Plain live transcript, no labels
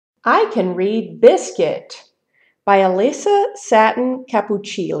I can read Biscuit by Alyssa, Satin,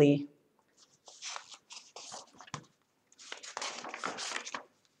 Capucilli.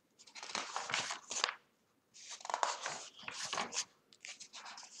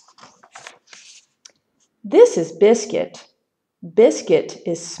 This is Biscuit. Biscuit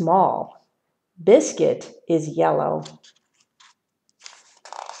is small. Biscuit is yellow.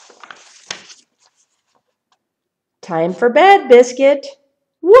 Time for bed, Biscuit.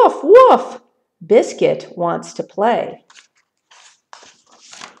 Woof, woof. Biscuit wants to play.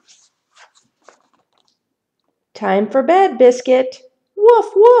 Time for bed, Biscuit. Woof,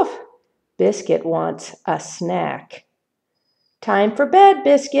 woof. Biscuit wants a snack. Time for bed,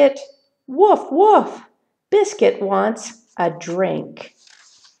 Biscuit. Woof, woof. Biscuit wants a drink.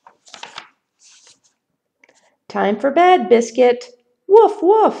 Time for bed, Biscuit. Woof,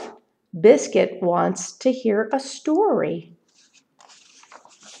 woof. Biscuit wants to hear a story.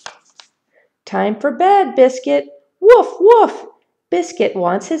 Time for bed, Biscuit. Woof, woof. Biscuit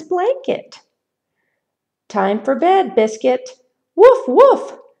wants his blanket. Time for bed, Biscuit. Woof,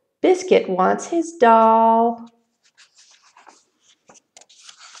 woof. Biscuit wants his doll.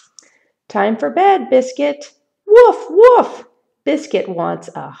 Time for bed, Biscuit. Woof, woof. Biscuit wants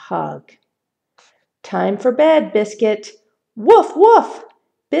a hug. Time for bed, Biscuit. Woof, woof.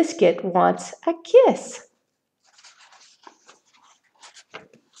 Biscuit wants a kiss.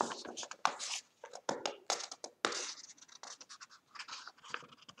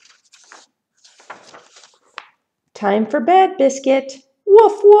 Time for bed, Biscuit.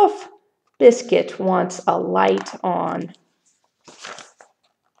 Woof, woof. Biscuit wants a light on.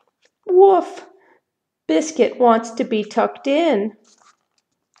 Woof. Biscuit wants to be tucked in.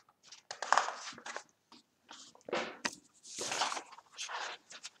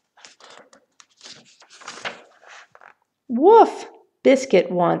 Woof.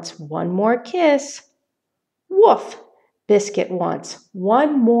 Biscuit wants one more kiss. Woof. Biscuit wants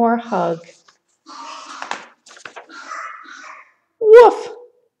one more hug. Woof.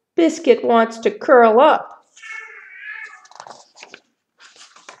 Biscuit wants to curl up.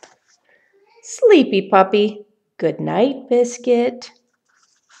 Sleepy puppy. Good night, Biscuit.